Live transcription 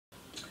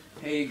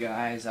Hey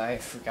guys, I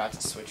forgot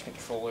to switch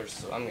controllers,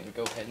 so I'm gonna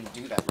go ahead and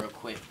do that real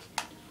quick.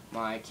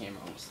 My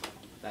camera was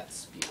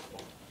that's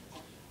beautiful.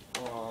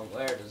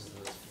 Where does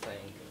this thing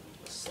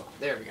go?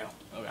 There we go.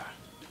 Okay,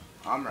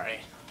 I'm ready.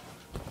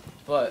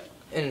 But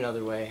in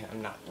another way,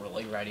 I'm not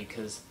really ready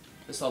because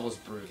this level's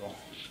brutal.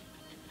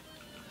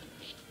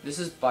 This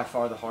is by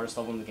far the hardest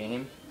level in the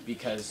game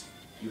because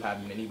you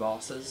have mini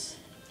bosses,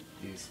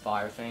 these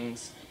fire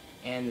things,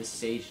 and the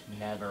stage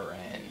never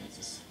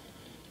ends.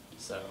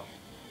 So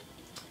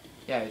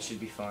yeah, it should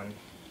be fun.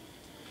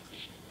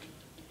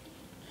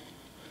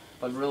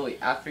 But really,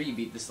 after you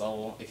beat this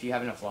level, if you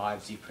have enough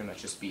lives, you've pretty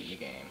much just beaten the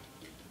game.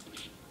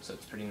 So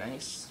it's pretty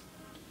nice.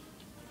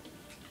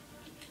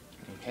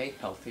 Okay,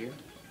 health here.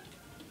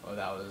 Oh,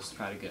 that was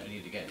not a good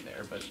idea to get in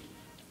there, but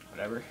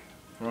whatever.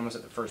 We're almost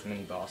at the first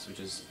mini-boss, which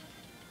is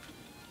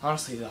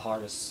honestly the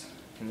hardest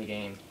in the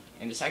game.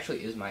 And this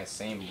actually is my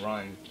same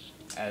run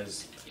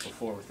as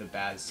before with the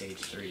bad stage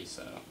 3,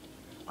 so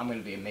I'm going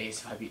to be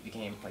amazed if I beat the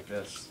game like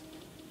this.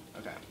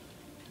 Okay.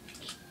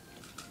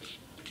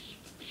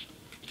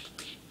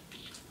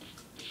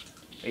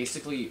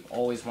 Basically, you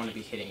always want to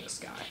be hitting this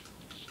guy.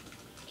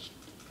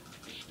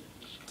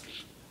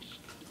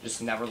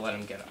 Just never let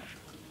him get up.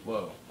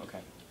 Whoa,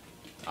 okay.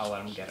 I'll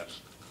let him get up.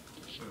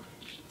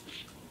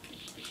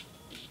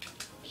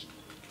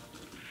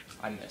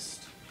 I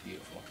missed.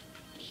 Beautiful.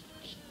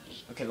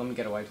 Okay, let me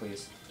get away,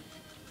 please.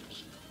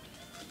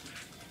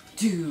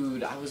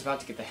 Dude, I was about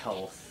to get the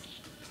health.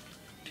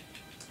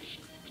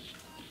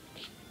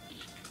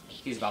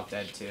 He's about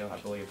dead too, I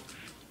believe.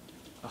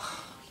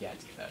 Oh, he had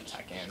to get that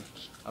attack in.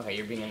 Okay,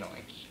 you're being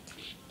annoying.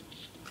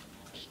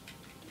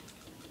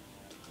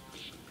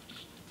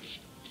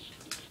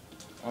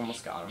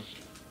 Almost got him.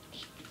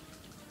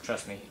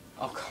 Trust me.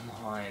 Oh, come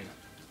on.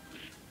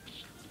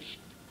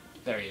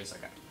 There he is,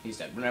 okay. He's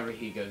dead. Whenever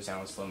he goes down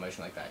in slow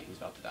motion like that, he's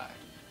about to die.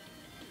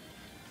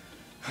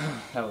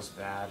 That was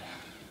bad.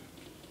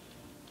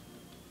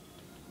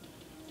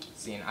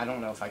 See, and I don't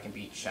know if I can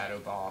beat Shadow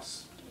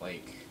Boss,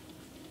 like,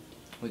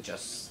 with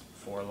just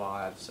 4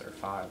 lives, or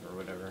 5, or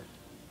whatever.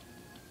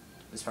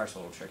 This part's a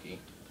little tricky.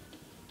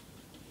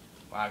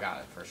 Well, I got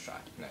it first try.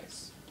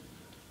 Nice.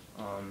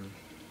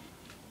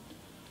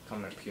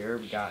 Coming up here,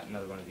 we got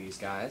another one of these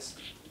guys.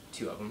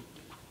 2 of them.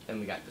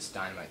 Then we got this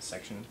dynamite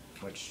section,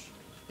 which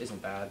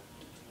isn't bad.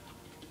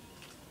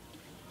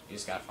 You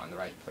just gotta find the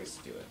right place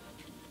to do it.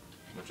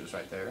 Which is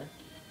right there.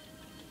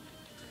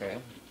 Okay.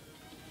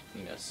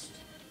 He missed.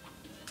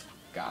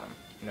 Got him.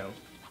 No.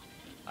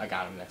 I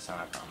got him next time,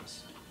 I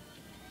promise.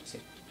 See?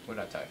 What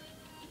did I tell you?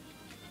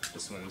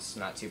 This one's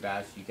not too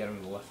bad if you get him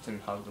to the left and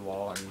hug the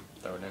wall and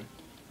throw it in.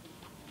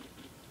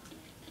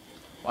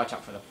 Watch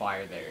out for the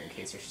fire there in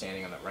case you're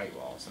standing on the right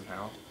wall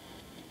somehow.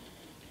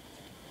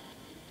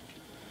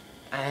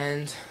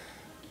 And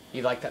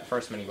you liked that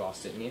first mini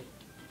boss, didn't you?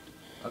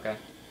 Okay.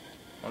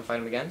 Want to fight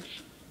him again?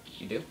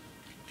 You do?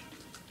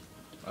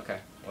 Okay,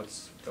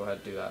 let's go ahead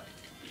and do that.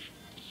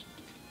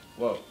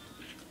 Whoa.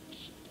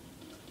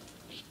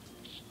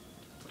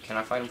 Can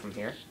I fight him from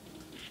here?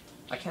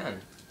 I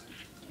can.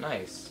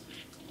 Nice.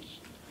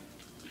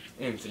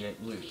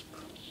 Infinite loop.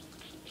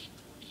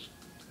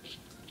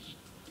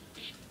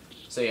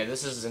 So yeah,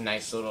 this is a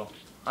nice little,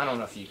 I don't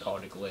know if you call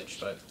it a glitch,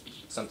 but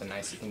something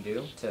nice you can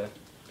do to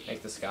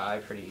make this guy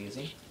pretty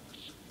easy.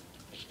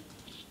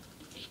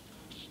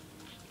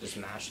 Just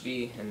mash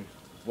B and,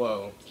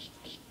 whoa.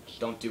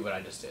 Don't do what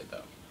I just did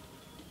though.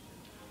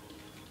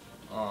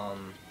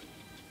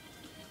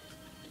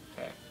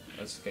 Okay,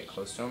 let's get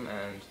close to him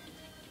and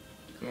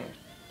come here.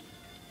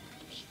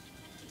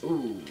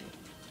 Ooh.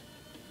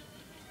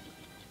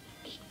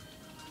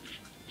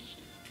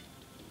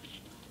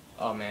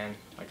 Oh man,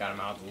 I got him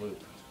out of the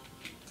loop.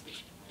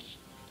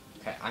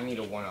 Okay, I need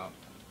a 1-up.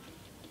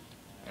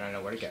 And I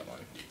know where to get one.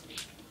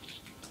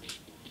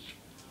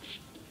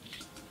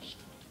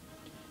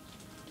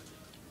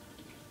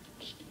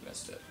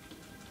 Missed it.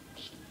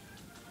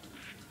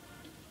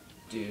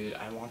 Dude,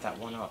 I want that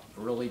 1-up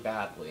really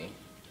badly.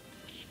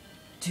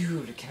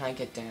 Dude, can I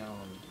get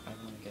down? I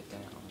want to get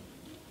down.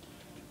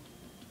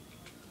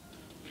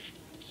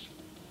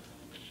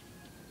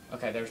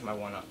 Okay, there's my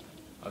 1-up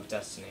of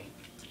Destiny.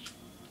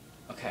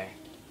 Okay.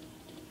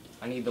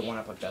 I need the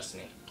 1-up of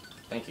Destiny.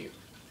 Thank you.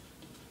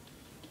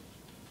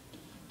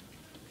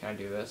 Can I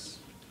do this?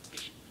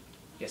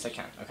 Yes, I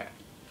can. Okay.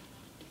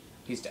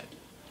 He's dead.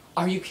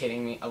 Are you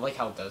kidding me? I like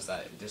how it does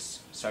that. It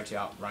just starts you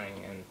out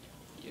running and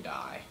you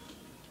die.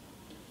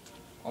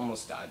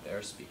 Almost died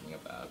there, speaking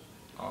of that.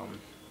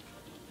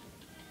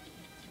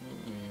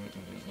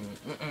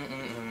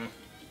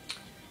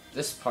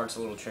 This part's a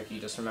little tricky.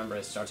 Just remember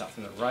it starts out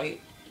from the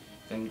right,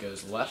 then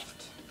goes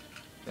left,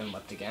 then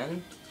left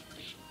again,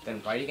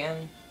 then right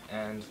again,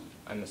 and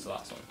I missed the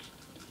last one.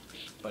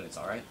 But it's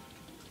alright.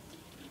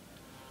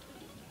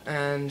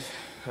 And,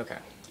 okay.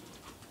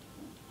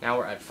 Now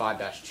we're at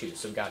 5-2,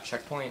 so we've got a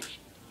checkpoint,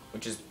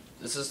 which is,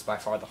 this is by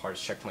far the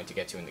hardest checkpoint to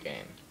get to in the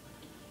game.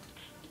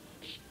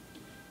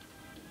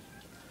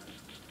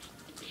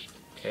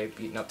 Okay,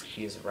 beating up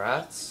these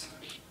rats.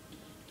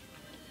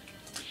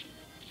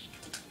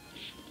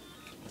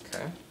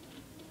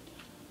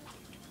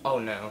 Oh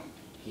no,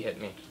 he hit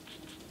me.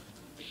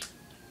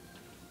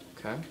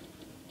 Okay.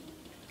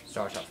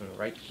 Start off from the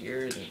right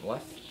here, then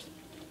left.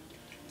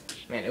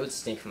 Man, it would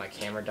stink if my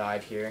camera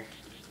died here.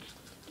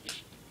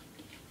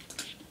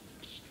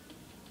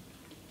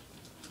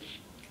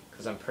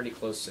 Because I'm pretty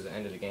close to the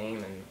end of the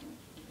game, and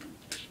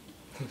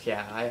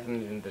yeah, I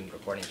haven't even been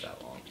recording for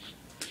that long.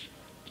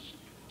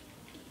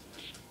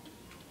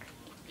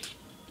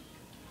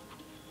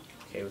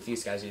 Okay, with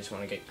these guys, you just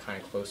want to get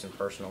kind of close and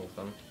personal with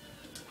them,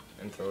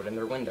 and throw it in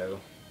their window.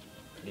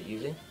 Pretty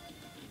easy.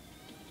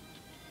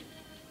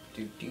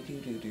 Do do do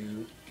do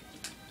do.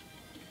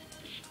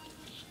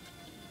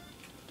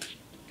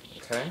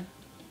 Okay.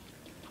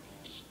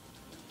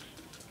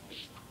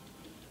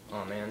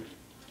 Oh man.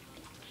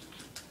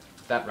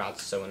 That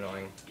rat's so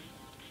annoying.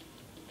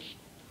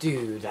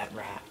 Dude, that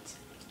rat.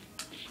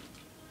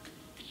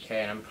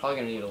 Okay, and I'm probably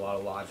gonna need a lot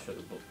of lives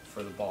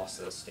for the boss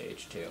of this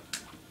stage too.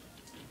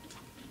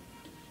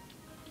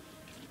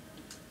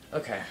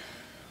 Okay,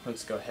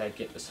 let's go ahead and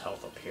get this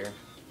health up here.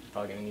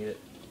 Probably gonna need it.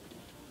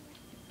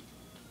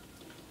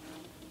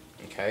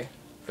 Okay,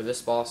 for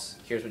this boss,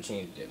 here's what you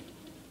need to do.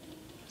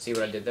 See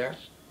what I did there?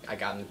 I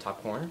got in the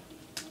top corner,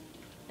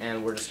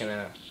 and we're just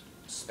gonna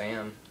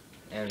spam,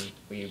 and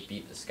we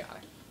beat this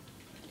guy.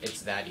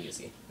 It's that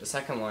easy. The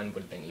second one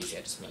would have been easy,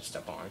 I just messed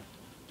up on.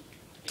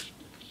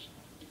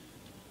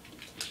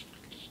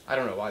 I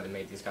don't know why they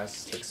made these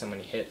guys take so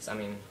many hits. I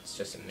mean, it's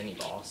just a mini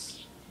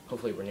boss.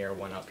 Hopefully we're near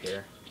one up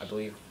here. I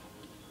believe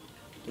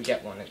we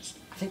get one.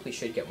 I think we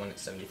should get one at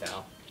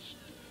 70,000.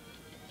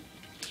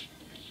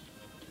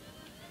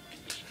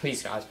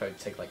 These guys probably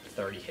take like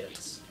 30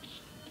 hits.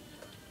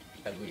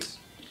 At least.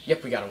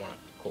 Yep, we got a one up.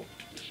 Cool.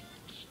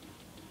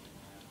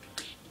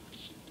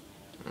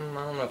 I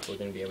don't know if we're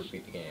going to be able to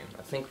beat the game.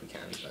 I think we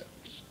can, but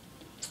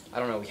I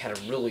don't know. We had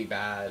a really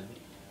bad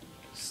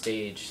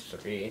stage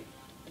 3,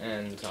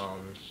 and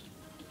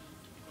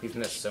we've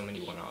missed so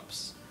many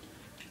one-ups.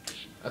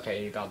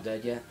 Okay, you got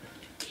dead yet?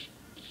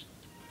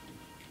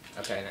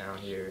 Okay, now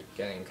you're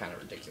getting kind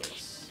of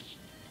ridiculous.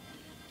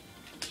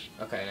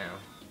 Okay, now.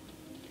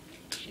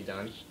 You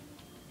done?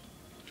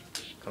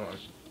 Come on.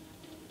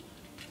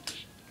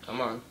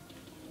 Come on.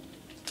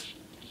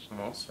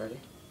 Almost ready?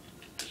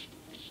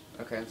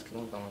 Okay, let's keep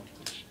on going.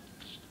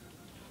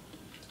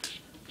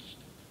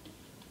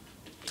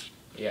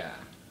 Yeah.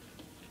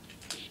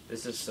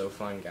 This is so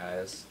fun,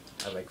 guys.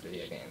 I like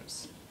video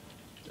games.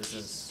 This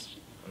is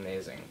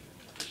amazing.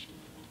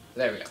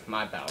 There we go,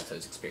 my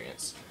Battletoads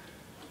experience.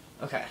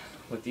 Okay,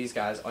 with these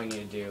guys, all you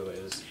need to do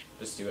is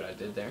just do what I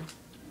did there.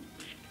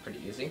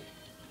 Pretty easy.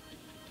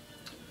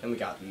 Then we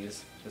got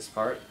this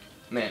part.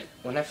 Man,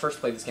 when I first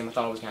played this game, I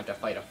thought I was going to have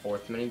to fight a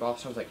 4th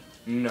mini-boss, and I was like,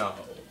 no.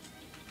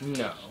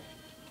 No.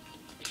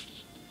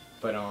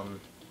 But,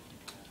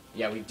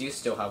 yeah, we do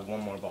still have one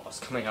more boss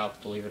coming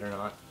up, believe it or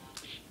not.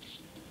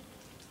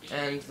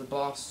 And the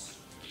boss,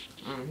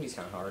 he's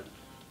kind of hard.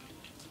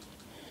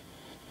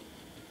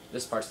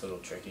 This part's a little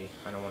tricky.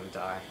 I don't want to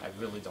die. I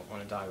really don't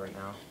want to die right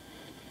now.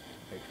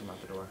 Okay, come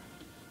out the door.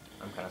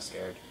 I'm kind of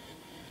scared.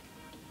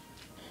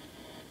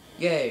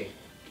 Yay!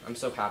 I'm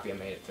so happy I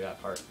made it through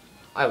that part.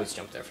 I always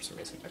jump there for some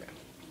reason. Okay.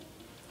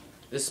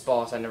 This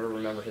boss, I never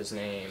remember his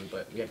name,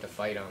 but we have to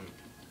fight him.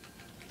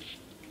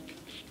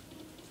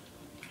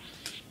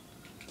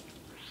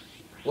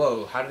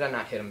 Whoa, how did I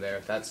not hit him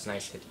there? That's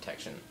nice hit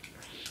detection.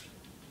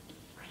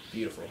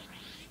 Beautiful.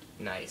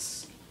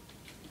 Nice.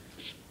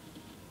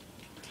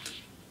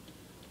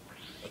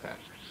 Okay.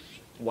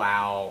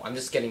 Wow, I'm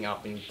just getting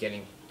up and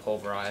getting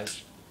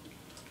pulverized.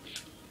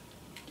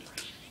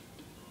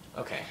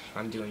 Okay,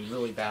 I'm doing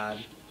really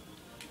bad.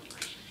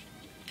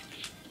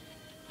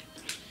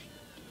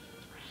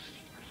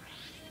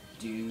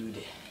 Dude.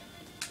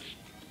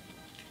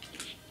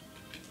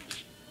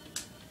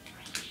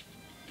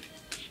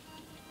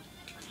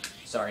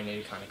 Sorry, I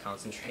need to kind of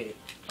concentrate.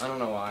 I don't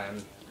know why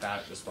I'm bad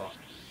at this ball.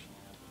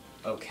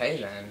 Okay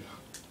then.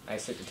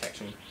 Nice hit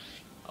detection.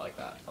 I like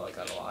that. I like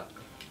that a lot.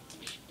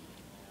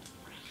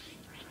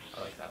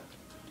 I like that.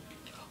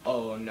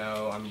 Oh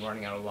no, I'm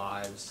running out of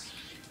lives.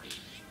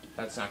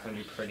 That's not going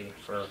to be pretty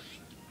for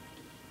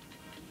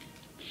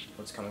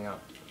what's coming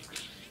up.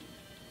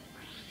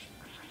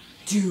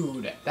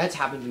 Dude, that's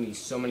happened to me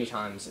so many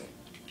times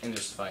in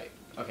this fight.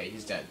 Okay,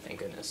 he's dead, thank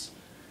goodness.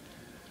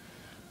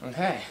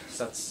 Okay,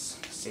 so that's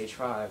stage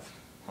 5.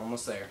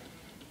 Almost there.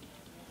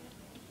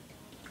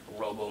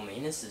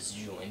 Robomanus has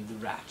joined the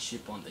rat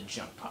ship on the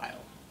junk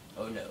pile.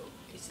 Oh no,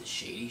 it's the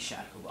shady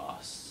shadow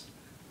boss.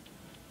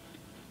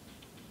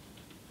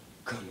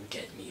 Come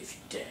get me if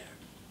you dare.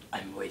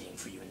 I'm waiting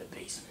for you in the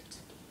basement.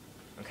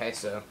 Okay,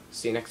 so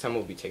see you next time.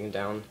 We'll be taking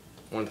down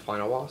one of the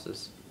final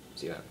bosses.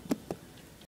 See you then.